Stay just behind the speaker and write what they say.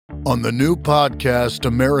On the new podcast,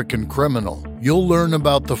 American Criminal, you'll learn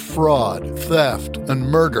about the fraud, theft, and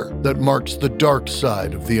murder that marks the dark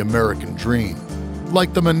side of the American dream.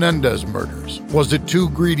 Like the Menendez murders. Was it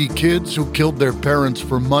two greedy kids who killed their parents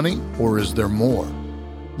for money, or is there more?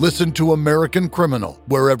 Listen to American Criminal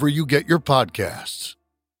wherever you get your podcasts.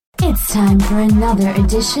 It's time for another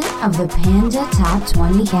edition of the Panda Top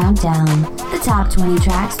 20 Countdown. The top 20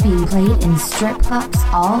 tracks being played in strip clubs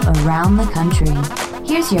all around the country.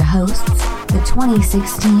 Here's your hosts, the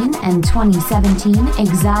 2016 and 2017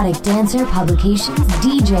 Exotic Dancer Publications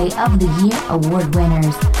DJ of the Year Award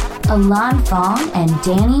winners, Alon Fong and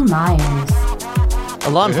Danny Myers.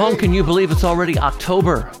 Alon Fong, can you believe it's already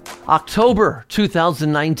October? October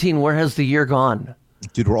 2019, where has the year gone?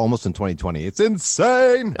 Dude, we're almost in 2020. It's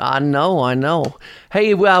insane. I know.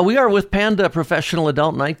 Hey, we are with Panda Professional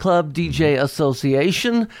Adult Nightclub DJ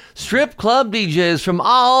Association. Strip club DJs from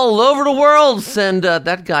all over the world. And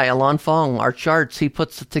that guy, Alon Fong, our charts, he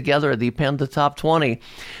puts together the Panda Top 20.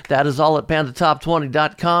 That is all at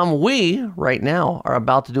pandatop20.com. We, right now, are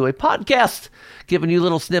about to do a podcast giving you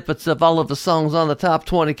little snippets of all of the songs on the Top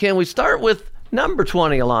 20. Can we start with number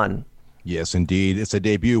 20, Alon? Yes, indeed. It's a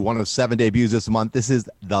debut, one of 7 debuts this month. This is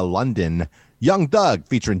The London. Young Thug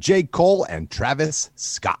featuring J. Cole and Travis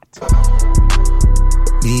Scott.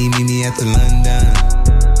 Meet me at the London.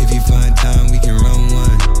 If you find time, we can run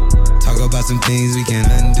one. Talk about some things we can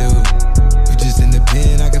undo. You just in the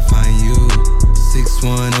pen, I can find you.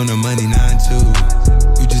 6'1" on the money,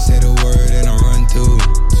 9'2". You just say the word and I run through.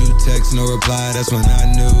 2 texts, no reply, that's when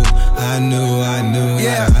I knew.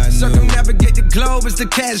 Yeah, circumnavigate the globe as the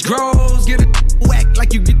cash grows. Get a whack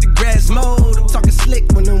like you get the grass mowed. I'm talking slick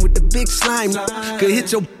when I'm with the big slime. Could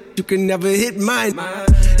hit your, you can never hit mine.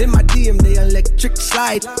 In my DM, they electric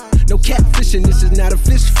slide. No catfishing, this is not a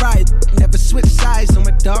fish fry. Never switch sides on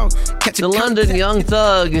my dog. The London, Young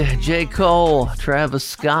Thug, J. Cole, Travis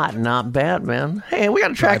Scott. Not bad, man. Hey, we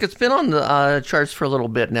got a track that's been on the charts for a little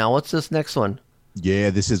bit now. What's this next one? Yeah,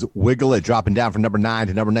 this is Wiggle It, dropping down from number 9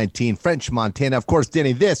 to number 19. French Montana. Of course,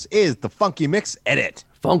 Denny, this is the Funky Mix Edit.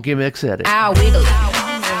 Funky Mix Edit. I'll wiggle it. I'll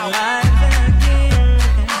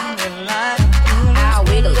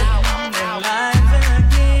wiggle it.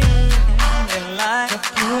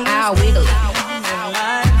 I'll wiggle it.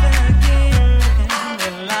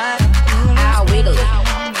 I'll wiggle it.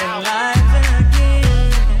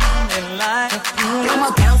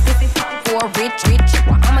 I'ma bounce this for a rich.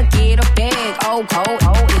 I'ma get a bag, cold,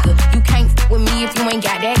 nigga. You can't f with me if you ain't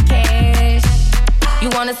got that cash. You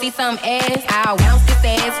wanna see some ass? I'll bounce this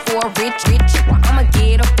ass for a rich. I'ma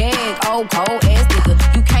get a bag, cold ass nigga.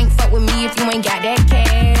 You can't fuck with me if you ain't got that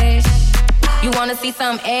cash. You wanna see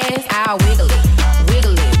some ass? I'll wiggle it,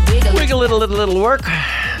 wiggle it. Wiggle it, a little work.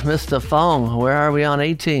 Mr. Fong, where are we on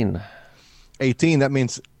 18? 18, that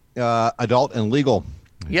means adult and legal.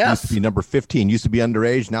 Yes. Used to be number 15. Used to be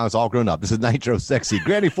underage. Now it's all grown up. This is Nitro Sexy.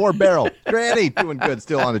 Granny 4 Barrel. Granny doing good.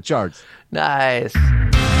 Still on the charts. Nice.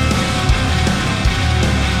 Start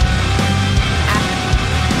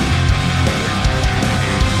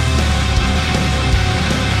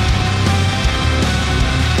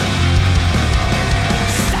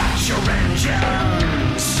your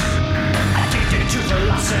engines. Addicted to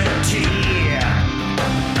velocity.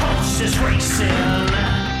 Pulse is racing.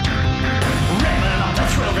 The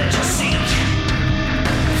thrill that you seek.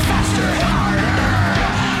 Faster, harder.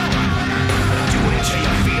 Do it till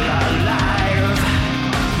you feel alive.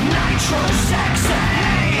 Nitro Sexy.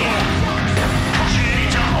 Pushing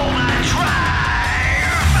into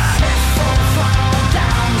overdrive. Full throttle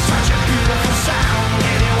down. Such a beautiful sound.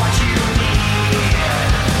 Give you what you need.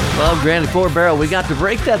 Well, Granny 4 Barrel, we got to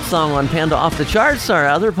break that song on Panda Off the Charts, our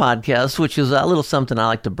other podcast, which is a little something I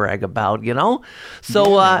like to brag about, you know?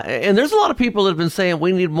 So, and there's a lot of people that have been saying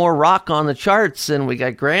we need more rock on the charts, and we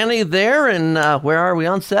got Granny there, and where are we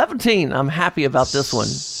on 17? I'm happy about this one.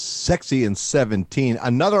 Sexy and 17.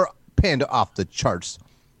 Another Panda Off the Charts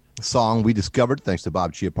song we discovered, thanks to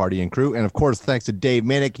Bob Chiappardi and crew, and of course, thanks to Dave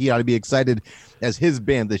Manick. He ought to be excited as his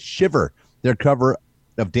band, The Shiver, their cover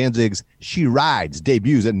of Danzig's She Rides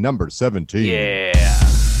debuts at number 17. Yeah.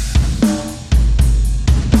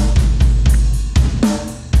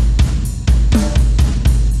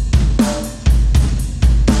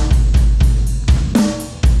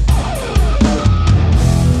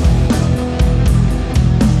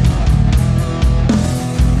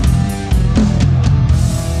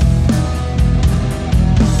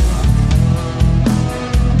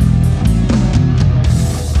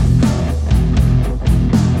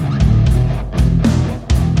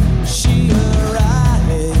 She arrived.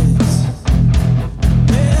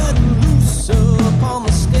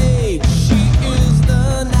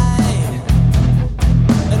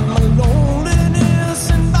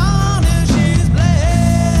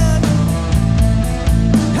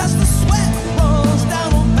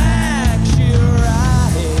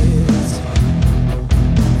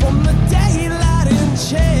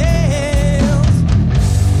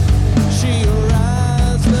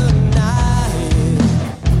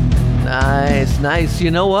 Nice. You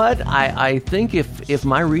know what? I think if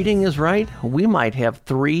my reading is right, we might have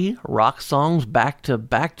 3 rock songs back to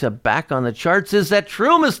back on the charts. Is that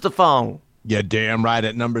true, Mr. Fong? Yeah, damn right.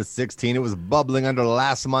 At number 16, it was bubbling under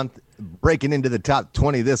last month, breaking into the top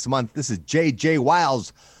 20 this month. This is J.J.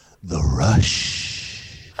 Wiles, The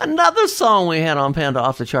Rush. Another song we had on Panda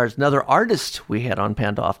Off the Charts. Another artist we had on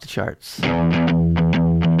Panda Off the Charts.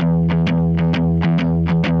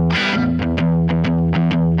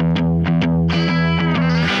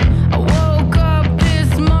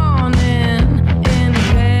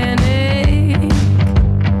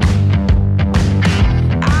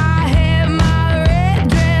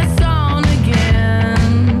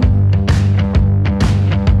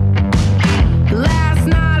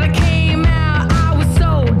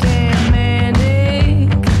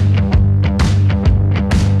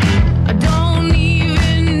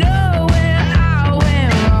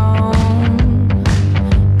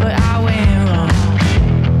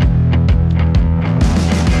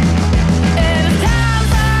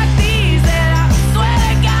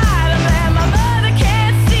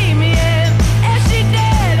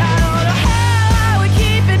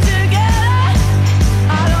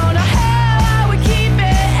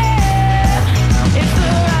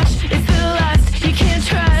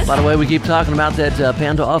 By the way, we keep talking about that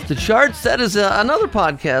Panda Off the Charts. That is another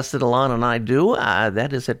podcast that Alana and I do.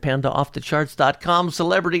 That is at pandaoffthecharts.com.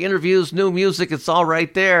 Celebrity interviews, new music. It's all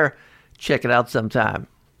right there. Check it out sometime.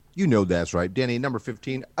 You know that's right. Danny, number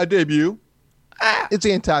 15, a debut. It's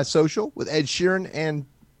Antisocial with Ed Sheeran and,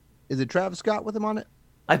 is it Travis Scott with him on it?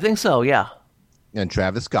 I think so, yeah. And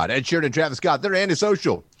Travis Scott. Ed Sheeran and Travis Scott, they're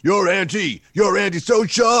antisocial. You're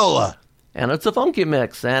antisocial. And it's a funky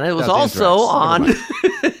mix. And it was also on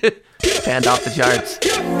Panda Off the Charts.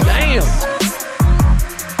 Damn!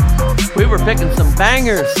 We were picking some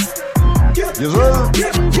bangers. Yes, sir.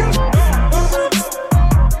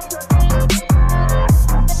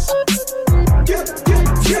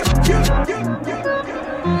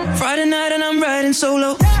 Friday night and I'm riding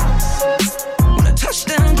solo. When I touch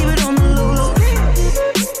down, give it on the low low.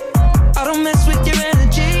 I don't mess with your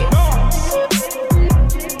energy.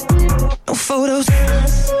 No photos.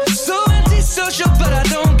 So antisocial, but I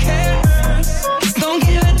don't care. Don't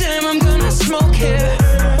give a damn, I'm gonna smoke here.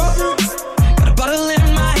 Got a bottle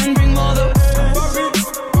in my hand, bring more though.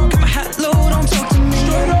 Got my hat low, don't talk to me.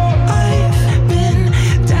 I've been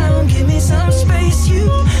down, give me some space. You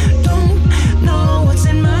don't know what's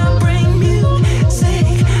in my brain.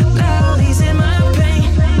 Music loud, ease in my pain.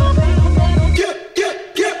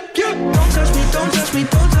 Don't touch me, don't touch me,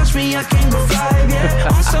 don't touch me. I came to fly, yeah.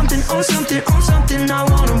 On something, I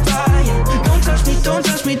wanna buy it. Don't touch me, don't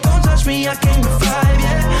touch me, don't touch me. I came to fly,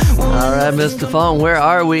 yeah. All right, Mr. Fong, where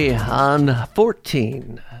are we? On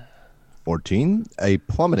 14. 14, a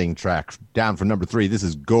plummeting track down from number 3. This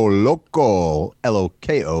is Go Loco,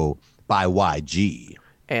 L-O-K-O, by YG.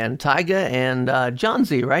 And Tyga and John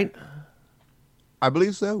Z, right? I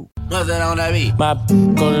believe so. What's that on that beat? My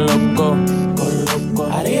go loco,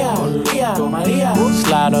 Maria, Maria,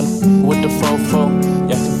 slide on with the fofo,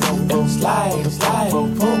 yeah, slide,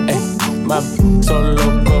 hey, my so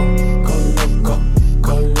loco, go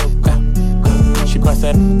loco, she pass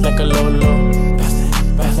that like a lolo,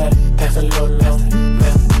 pass a lolo,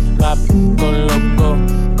 my go loco,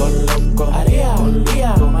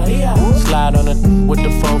 Maria, slide on it with the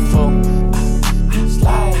fofo,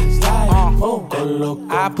 slide, oh, go loco.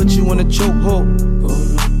 I put you in a chokehold. Go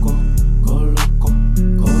loco.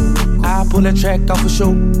 I pull that track off a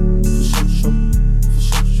show.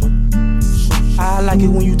 I like it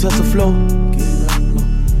when you touch the floor.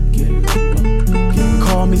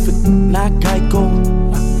 Call me for not Geico.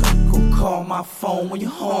 Call my phone when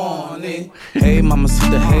you're horny. Hey, mama, see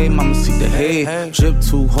the hey. Drip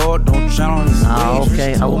too hard, don't drown on this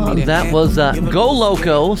Okay, that was Go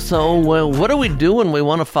Loco. So what do we do when we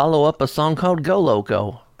want to follow up a song called Go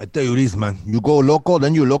Loco? I tell you this, man. You go loco,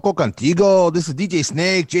 then you loco contigo. This is DJ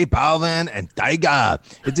Snake, J Balvin, and Tyga.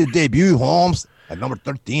 It's a debut, Holmes, at number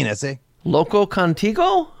 13, I say. Loco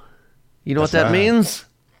Contigo? You know what that means?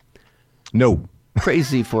 No.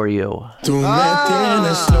 Crazy for you. Danny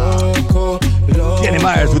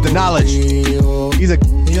Myers with the knowledge. He's a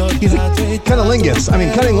cunnilingus.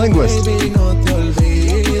 Cunning linguist.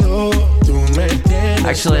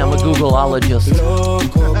 Actually, I'm a Googleologist.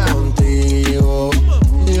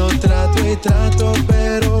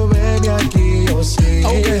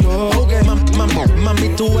 Okay. Mami,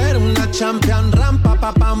 tú eres una champion, rampa,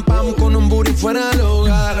 pa, pam, pam, con un booty fuera del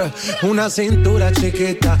hogar. Una cintura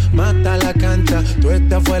chiquita, mata la cancha, tú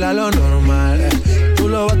estás fuera lo normal. Tú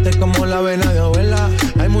lo bates como la vena de abuela.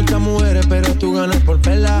 Hay muchas mujeres, pero tú ganas por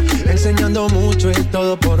verla. Enseñando mucho y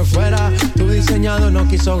todo por fuera. Tu diseñador no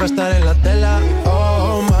quiso gastar en la tela.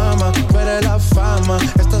 Oh, mama, tú eres la fama.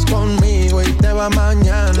 Estás conmigo y te va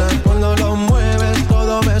mañana. Cuando lo mueves,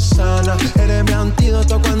 todo me sana. Eres mi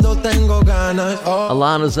antídoto cuando tengo ganas. Oh.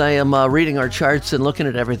 Alon, as I am reading our charts and looking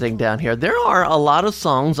at everything down here, there are a lot of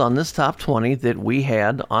songs on this top 20 that we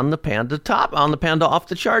had on the Panda Off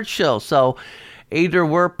the Charts show. So either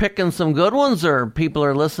we're picking some good ones, or people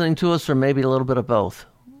are listening to us, or maybe a little bit of both.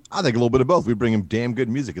 I think a little bit of both. We bring them damn good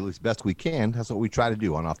music, at least best we can. That's what we try to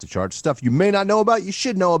do on Off the Charts. Stuff you may not know about, you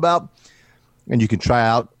should know about, and you can try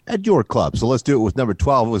out at your club. So let's do it with number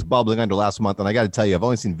 12. It was Bubbling Under last month, and I got to tell you, I've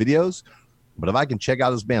only seen videos, but if I can check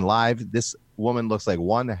out this band live, this woman looks like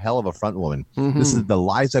one hell of a front woman. Mm-hmm. This is the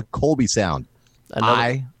Liza Colby sound.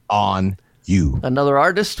 Eye on You. Another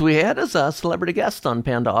artist we had as a celebrity guest on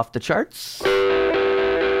Panda Off the Charts.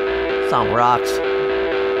 Song rocks.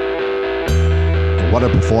 What a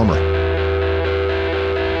performer.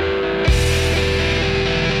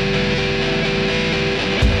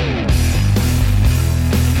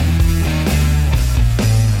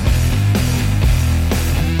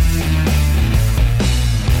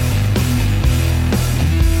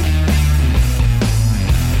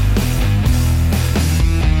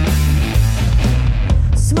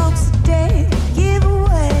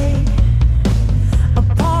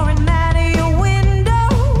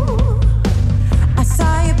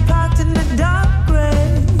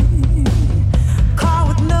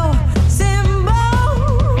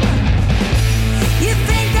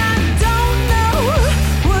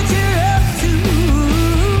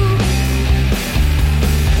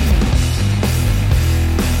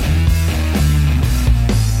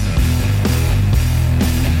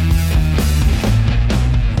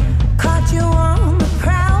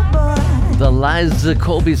 Liza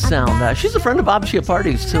Colby sound. She's a friend of Bob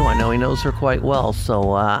Chiappardi's too. I know he knows her quite well.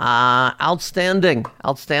 So outstanding.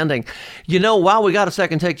 You know, while we got a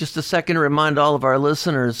second, take just a second to remind all of our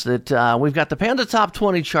listeners that we've got the Panda Top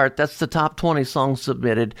 20 chart. That's the top 20 songs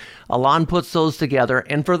submitted. Alon puts those together.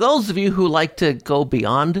 And for those of you who like to go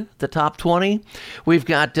beyond the top 20, we've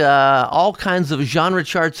got all kinds of genre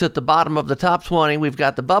charts at the bottom of the top 20. We've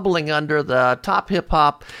got the Bubbling Under, the top hip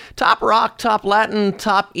hop, top rock, top Latin,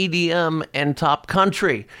 top EDM, and top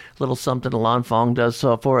country. Little something Alon Fong does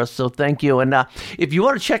for us, so thank you. And if you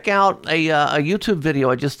want to check out a YouTube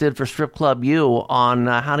video I just did for Strip Club U on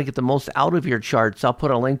how to get the most out of your charts, I'll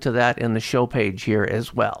put a link to that in the show page here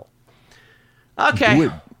as well. Okay.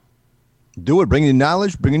 Do it. Bringing you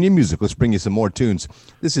knowledge, bringing you music. Let's bring you some more tunes.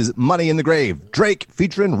 This is Money in the Grave, Drake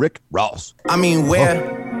featuring Rick Ross. I mean, where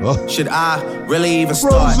should I really even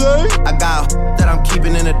start? I got that I'm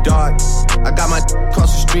keeping in the dark. I got my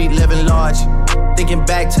across the street living large. Thinking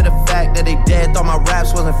back to the fact that they dead. Thought my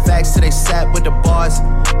raps wasn't facts till they sat with the bars.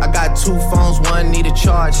 I got 2 phones, one need a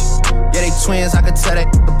charge. Yeah, they twins, I could tell they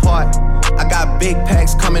apart. I got big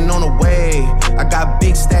packs coming on the way. I got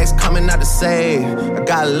big stacks coming out to save. I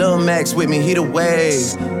got Lil Max with me, he the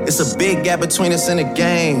wave. It's a big gap between us and the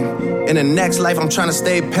game. In the next life, I'm trying to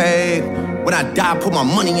stay paid. When I die, put my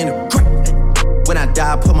money in the grave. When I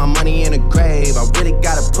die, put my money in the grave. I really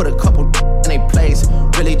gotta put a couple in their place.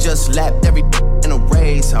 Really just lapped every in a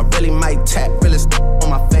race. I really might tap realist on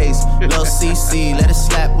my face. Lil CC, let it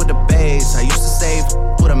slap with the bass. I used to save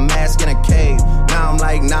with a mask in a cave. Now I'm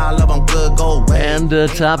like, nah, love, I'm good, go away. And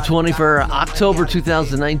top 20 for October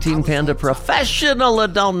 2019 Panda Professional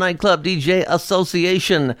Adult Nightclub DJ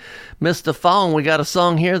Association. Mr. Fong, we got a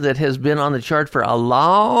song here that has been on the chart for a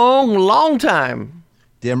long time.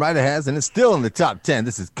 Damn right it has, and it's still in the top 10.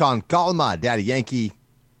 This is Con Calma, Daddy Yankee.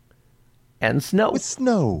 And Snow. With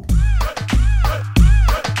Snow.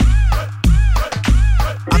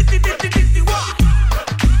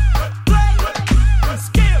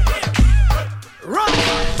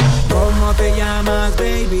 ¿Cómo te llamas,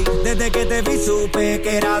 baby? Desde que te vi supe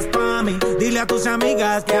que eras pa' mí. Dile a tus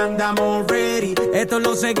amigas que andamos ready. Esto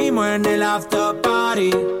lo seguimos en el after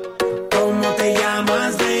party. ¿Cómo te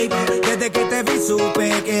llamas, baby? Desde que te vi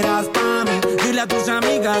supe que eras pa' mí. Dile a tus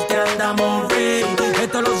amigas que andamos ready.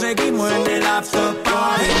 Esto lo seguimos en el after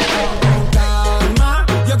party. Con calma,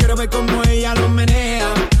 yo quiero ver cómo ella lo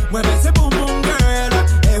menea. Mueve ese boom boom girl.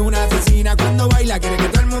 Es una asesina cuando baila, quiere que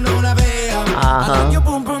todo el mundo la vea. I like your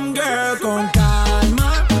boom boom girl. Con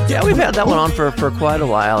calma. Yeah, we've had that one on for quite a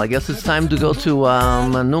while. I guess it's time to go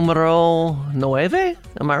to numero 9.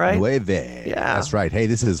 Am I right? 9. Yeah. That's right. Hey,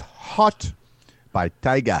 this is Hot by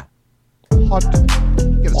Tyga. Hot.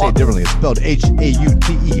 You gotta say it differently. It's spelled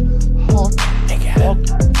H-A-U-T-E. Hot.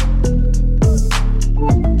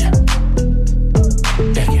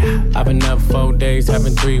 I've been up 4 days ways,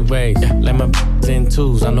 having three ways. Let my in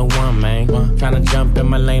twos, I'm the one, man. Tryna jump in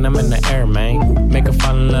my lane, I'm in the air, man. Make her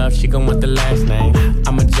fall in love, she gon' want the last name.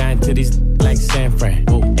 I'm a giant to these like San Fran.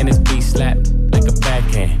 And this beat slap like a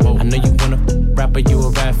backhand. I know you wanna rapper, you a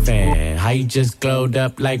rap fan. How you just glowed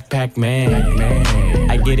up like Pac-Man?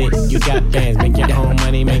 I get it, you got bands. Make your own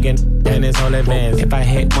money, making in this whole advance. If I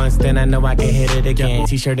hit once, then I know I can hit it again.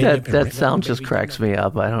 T-shirt that sound just cracks me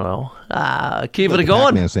up. I don't know. Keep it going.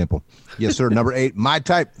 Pac-Man sample. Yes, sir. Number 8, my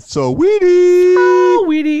type. So weedy. Oh,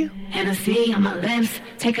 weedy. Hennessy on my lips,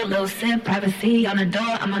 take a little sip. Privacy on the door,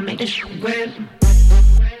 I'ma make this shit grip.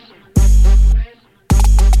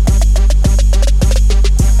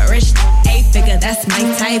 Rich 8-figure, that's my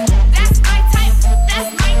type. That's my type.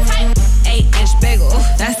 That's my type. 8-inch bagel,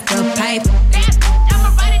 that's the pipe.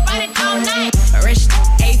 I'ma ride it all night. Rich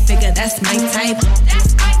 8-figure, that's my type.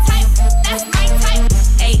 That's my type. That's my type.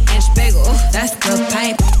 8-inch bagel, that's the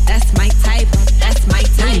pipe. That's my type. That's my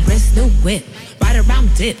type. Wrist, new whip, right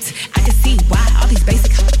around dipped. I can see why all these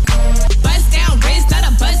basic. Buzz down wrist, not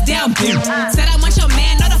a buzz down bitch. Said I want your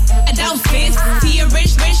man, not a down fist. He a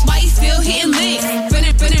rich, why he still hitting licks?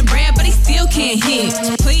 Spinning bread, but he still can't hit.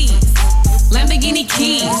 Please, Lamborghini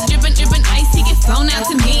keys, dripping ice, he get flown out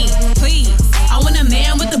to me. Please, I want a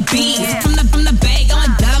man with the beats. From the bag,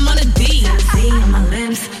 going dumb on the D. Hennessy on my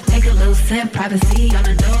lips, take a little sip. Privacy on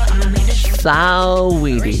the door, I'ma make this shit.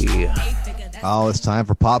 Saweetie. Oh, it's time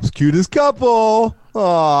for Pop's cutest couple.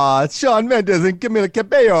 Aw, it's Shawn Mendes and Camila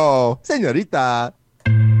Cabello. Señorita.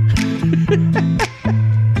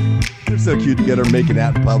 They're so cute together, making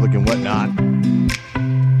out in public and whatnot.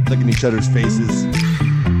 Looking at each other's faces.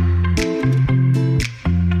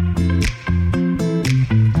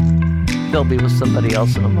 They'll be with somebody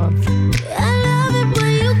else in a month. I love it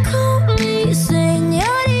when you call me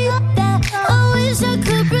señorita. I wish I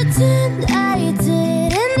could pretend I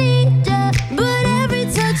didn't need ya, but every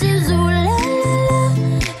touch is ooh la la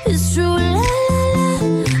la. It's true la la la.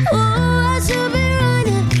 Oh, I should be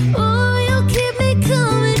running. Oh, you keep me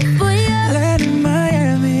coming for ya. Land in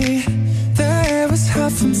Miami, the air was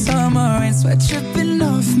hot from summer rain, sweat dripping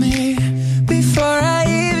off me. Before I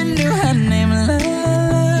even knew her name, la la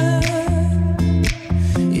la.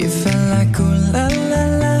 You felt like ooh la la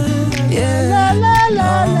la, yeah. La la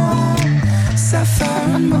la la.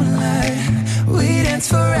 Sapphire and moonlight, we danced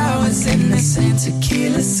for hours in the same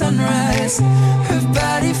tequila sunrise. Her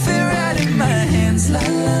body fit right in my hands, la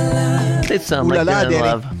la la. They sound like they're in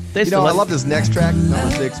love. They You know, I love this next track,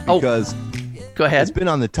 number 6, because go ahead. It's been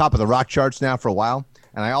on the top of the rock charts now for a while,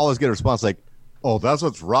 and I always get a response like, "Oh, that's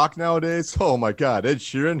what's rock nowadays? Oh my God, Ed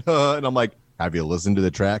Sheeran!" And I'm like, "Have you listened to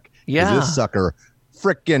the track? 'Cause Yeah. this sucker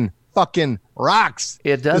frickin' fucking rocks.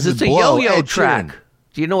 It does. This It's is a blow yo-yo Ed track. Sheeran.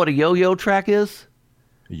 Do you know what a yo-yo track is?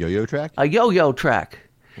 A yo-yo track? A yo-yo track.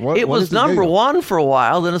 What It was is a number yo-yo? 1 for a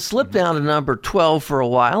while, then it slipped down to number 12 for a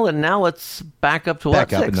while, and now it's back up to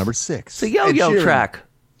Back what, up 6? at number 6. It's a yo-yo Ed Sheeran. track.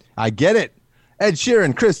 I get it. Ed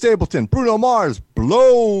Sheeran, Chris Stapleton, Bruno Mars,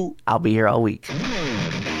 blow. I'll be here all week.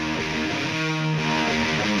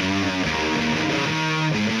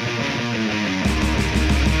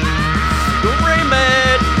 Scream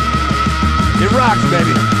it! It rocks,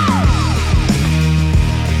 baby.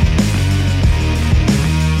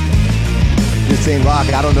 This ain't rock.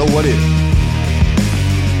 I don't know what is.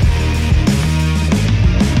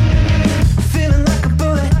 Feeling like a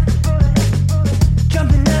bullet,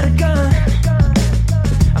 jumping at a gun.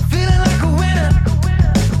 I'm feeling like a winner.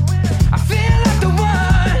 I feel like the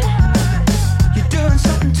one. You're doing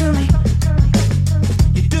something to me.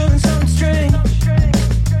 You're doing something strange.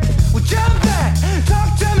 Well, jump back,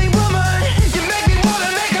 talk to me, woman. You make me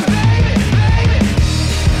wanna make a baby, baby.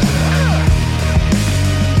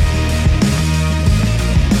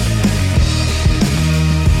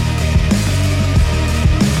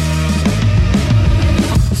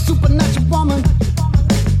 Supernatural woman.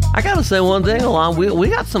 I gotta say one thing, Alon. We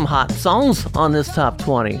got some hot songs on this top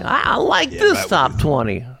 20. I like this top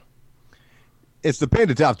 20. It's the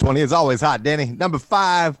Panda Top 20. It's always hot, Danny. Number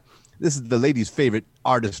 5. This is the ladies' favorite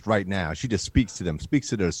artist right now. She just speaks to them, speaks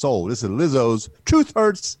to their soul. This is Lizzo's Truth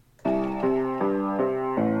Hurts.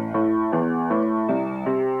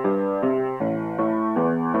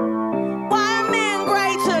 Why men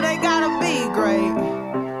great till they gotta be great?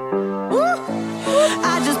 Woo.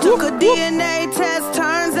 I just took a DNA test,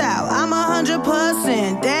 turns out I'm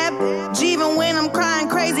 100% that bitch. Even when I'm crying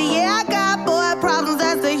crazy, yeah, I got boy problems,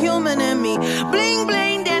 that's the human in me. Bling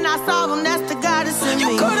bling, then I solve them, that's the goddess in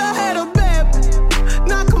me. You could've had a bad bitch,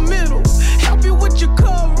 not committal. Help you with your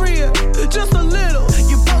career, just a little.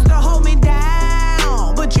 You supposed to hold me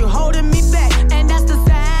down, but you're holding me back, and that's the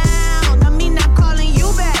sound of me not calling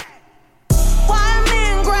you back. Why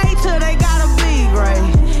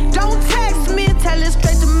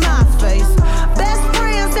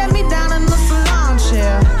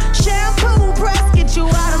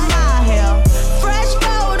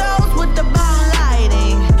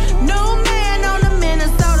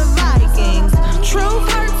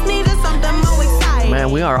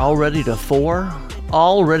ready to four.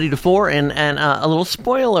 All ready to four. And a little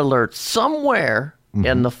spoiler alert. Somewhere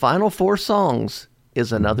in the final four songs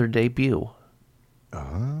is another debut.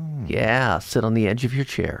 Oh. Yeah, sit on the edge of your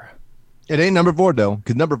chair. It ain't number 4, though,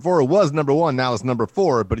 because number 4 was number 1. Now it's number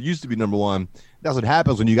 4, but it used to be number 1. That's what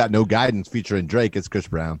happens when you got No Guidance featuring Drake. It's Chris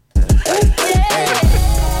Brown.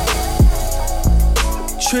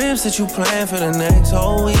 Trips that you plan for the next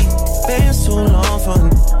whole week. Bands too long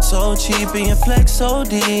for so cheap and your flex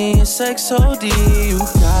OD and sex OD. You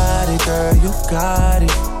got it, girl, you got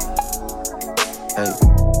it. Hey.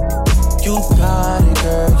 You got it,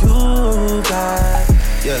 girl, you got it.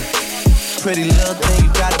 Yeah. Pretty little thing,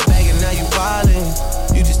 you got a bag and now you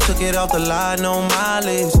wildin'. You just took it off the line, no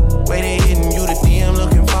mileage. Way they hitting you, the DM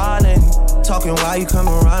looking violent. Talking while you come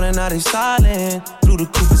around and now they silent. Through the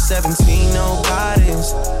coupe at 17, no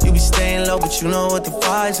guidance. You be staying low, but you know what the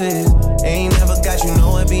price is. Ain't never got you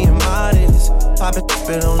know it being modest. Poppin'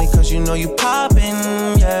 it only cause you know you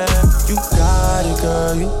poppin', yeah. You got it,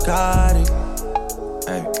 girl, you got it.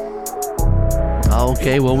 Hey.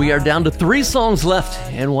 Okay, well, we are down to 3 songs left,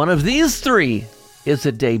 and one of these 3 is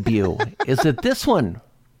a debut. Is it this one?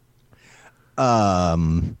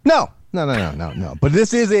 No. But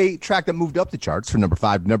this is a track that moved up the charts from number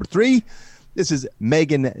 5 to number 3. This is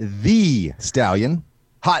Megan Thee Stallion,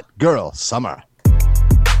 Hot Girl Summer.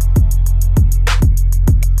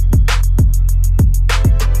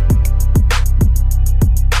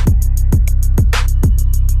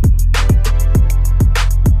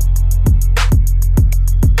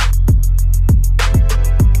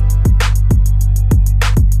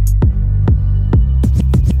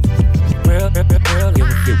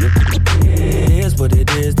 It is what it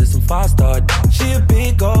is, there's some fast start. She a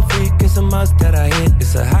big old freak, it's a must that I hit.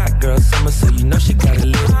 It's a hot girl summer, so you know she got it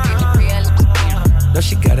lit. No,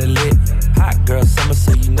 she got it lit. Hot girl summer,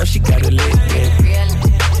 so you know she got it lit.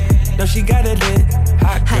 Yeah. No, she got it lit.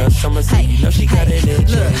 Hot girl summer, so you know she got it lit.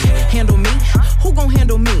 Look, handle me? Who gon'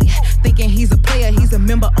 handle me? Thinking he's a player, he's a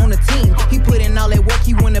member on the team. He put in all that work,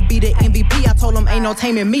 he wanna be the MVP. I told him ain't no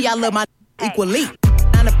taming me, I love my equally.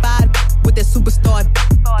 9 to 5 with that superstar.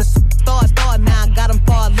 The superstar star, now I got him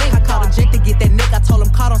far link. I called a Jake to get that nick. I told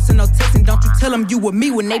him, call, don't send no text, and don't you tell him you with me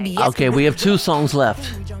when they be asking. Okay, we have 2 songs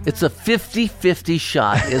left. It's a 50-50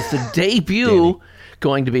 shot. Is the debut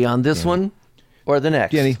going to be on this one or the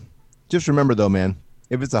next? Danny, just remember, though, man,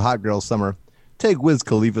 if it's a hot girl summer, take Wiz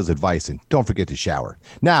Khalifa's advice and don't forget to shower.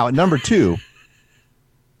 Now, at number 2,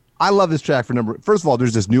 I love this track for First of all,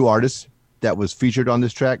 there's this new artist that was featured on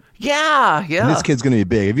this track. Yeah. And this kid's going to be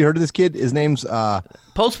big. Have you heard of this kid? His name's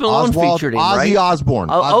Post Malone featured him, Ozzy right? Osbourne.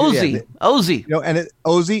 Ozzy. You know, and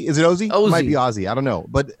Ozzy, is it Ozzy? Ozzy. It might be Ozzy. I don't know.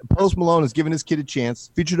 But Post Malone has given this kid a chance,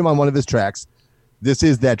 featured him on one of his tracks. This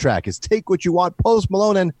is that track. It's Take What You Want, Post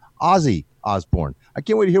Malone and Ozzy Osbourne. I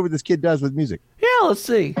can't wait to hear what this kid does with music. Yeah, let's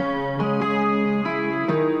see.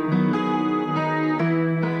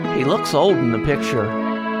 He looks old in the picture.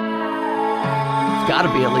 He's got to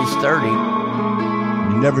be at least 30.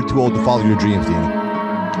 You're never too old to follow your dreams, Danny.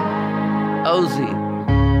 Ozzy.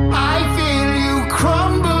 I feel you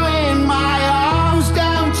crumble in my arms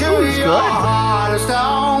down to your heart of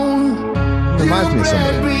stone. Reminds me of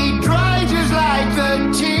somebody. You let me dry just like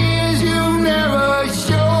the tears you never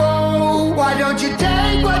show. Why don't you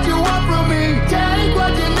take what you want from me? Take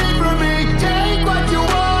what you need from me. Take what you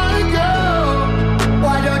want to go.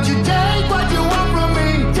 Why don't you take what you want from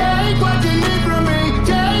me? Take what you need from me.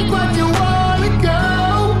 Take what you want to go.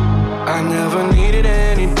 I never needed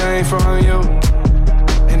anything from you,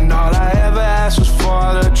 and all I ever asked was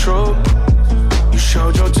for the truth. You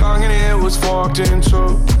showed your tongue and it was forked in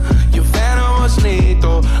two. Your venom was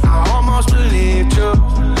lethal, I almost believed you.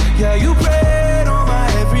 Yeah, you played on my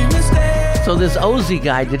every mistake. So this Ozzy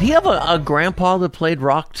guy, did he have a grandpa that played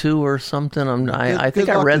rock too or something? I think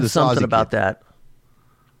I read something about that.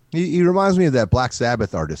 He reminds me of that Black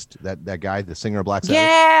Sabbath artist, that guy, the singer of Black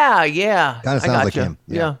Sabbath. Yeah. Kind of sounds like him.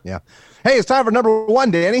 Yeah. Hey, it's time for number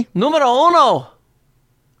 1, Danny. Numero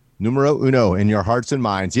uno in your hearts and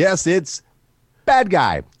minds. Yes, it's Bad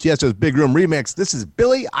Guy. Tiesto's Big Room remix. This is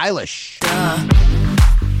Billie Eilish.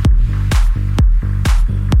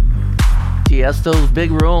 Tiesto's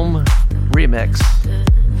Big Room remix.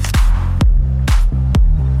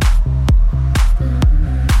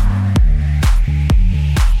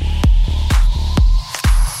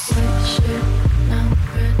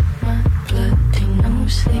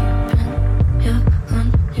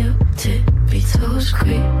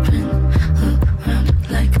 Creeping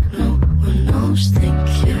around like no one knows. Think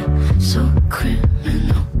you're so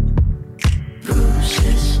criminal.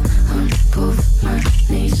 Bruises on both my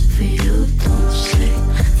knees for you. Don't say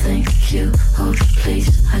thank you. Oh,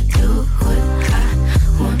 please, I do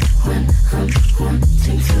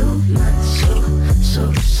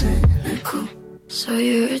So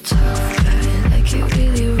you're a tough guy, like you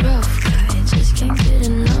really rough guy. Just can't get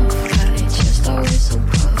enough guy, just always so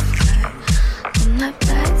puff guy. On that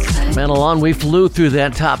bad side. Man, Alon, we flew through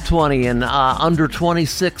that top 20 in under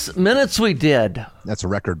 26 minutes we did. That's a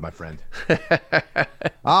record, my friend.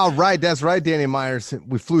 All right, that's right, Danny Myers.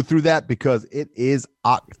 We flew through that because it is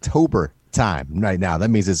October time right now. That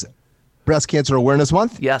means it's Breast Cancer Awareness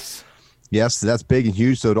Month. Yes. Yes, that's big and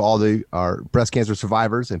huge. So to all our breast cancer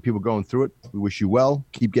survivors and people going through it, we wish you well.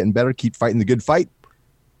 Keep getting better. Keep fighting the good fight.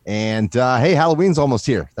 And hey, Halloween's almost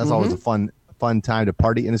here. That's always a fun time to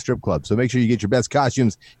party in a strip club. So make sure you get your best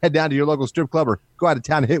costumes. Head down to your local strip club or go out of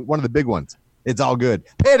town and hit one of the big ones. It's all good.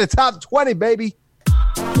 Pay the top 20, baby.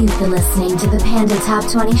 You've been listening to the Panda Top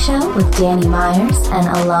 20 Show with Danny Myers and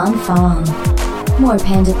Alon Fong. More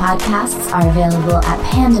Panda podcasts are available at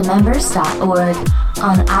pandamembers.org,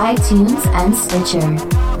 on iTunes and Stitcher.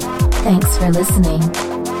 Thanks for listening.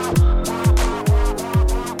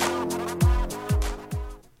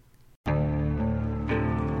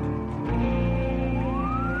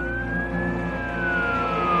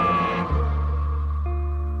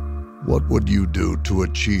 What would you do to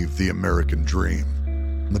achieve the American dream?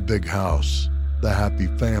 The big house, the happy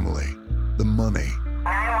family, the money.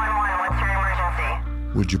 911, what's your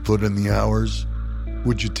emergency? Would you put in the hours?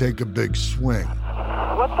 Would you take a big swing?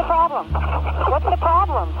 What's the problem? What's the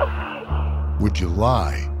problem? Would you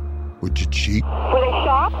lie? Would you cheat? Were they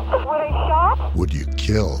shot? Were they shot? Would you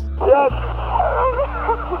kill? Yes.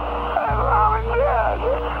 My mom and dad.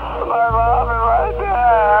 My mom and my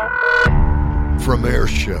dad. From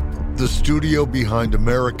Airship, the studio behind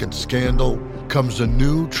American Scandal, comes a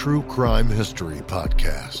new true crime history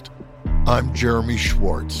podcast. I'm Jeremy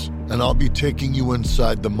Schwartz, and I'll be taking you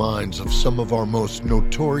inside the minds of some of our most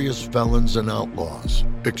notorious felons and outlaws,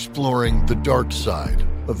 exploring the dark side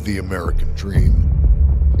of the American dream.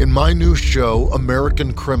 In my new show,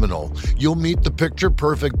 American Criminal, you'll meet the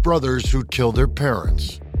picture-perfect brothers who killed their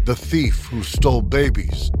parents, the thief who stole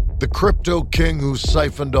babies, the crypto king who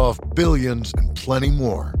siphoned off billions, and plenty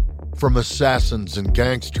more. From assassins and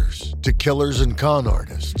gangsters to killers and con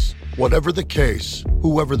artists. Whatever the case,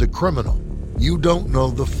 whoever the criminal, you don't know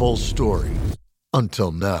the full story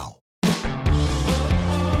until now.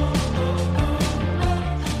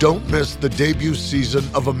 Don't miss the debut season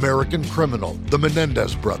of American Criminal, The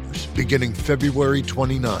Menendez Brothers, beginning February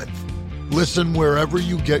 29th. Listen wherever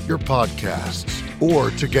you get your podcasts, or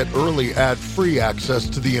to get early ad-free access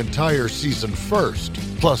to the entire season first,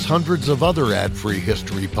 plus hundreds of other ad-free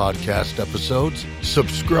history podcast episodes,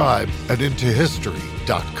 subscribe at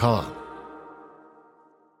IntoHistory.com.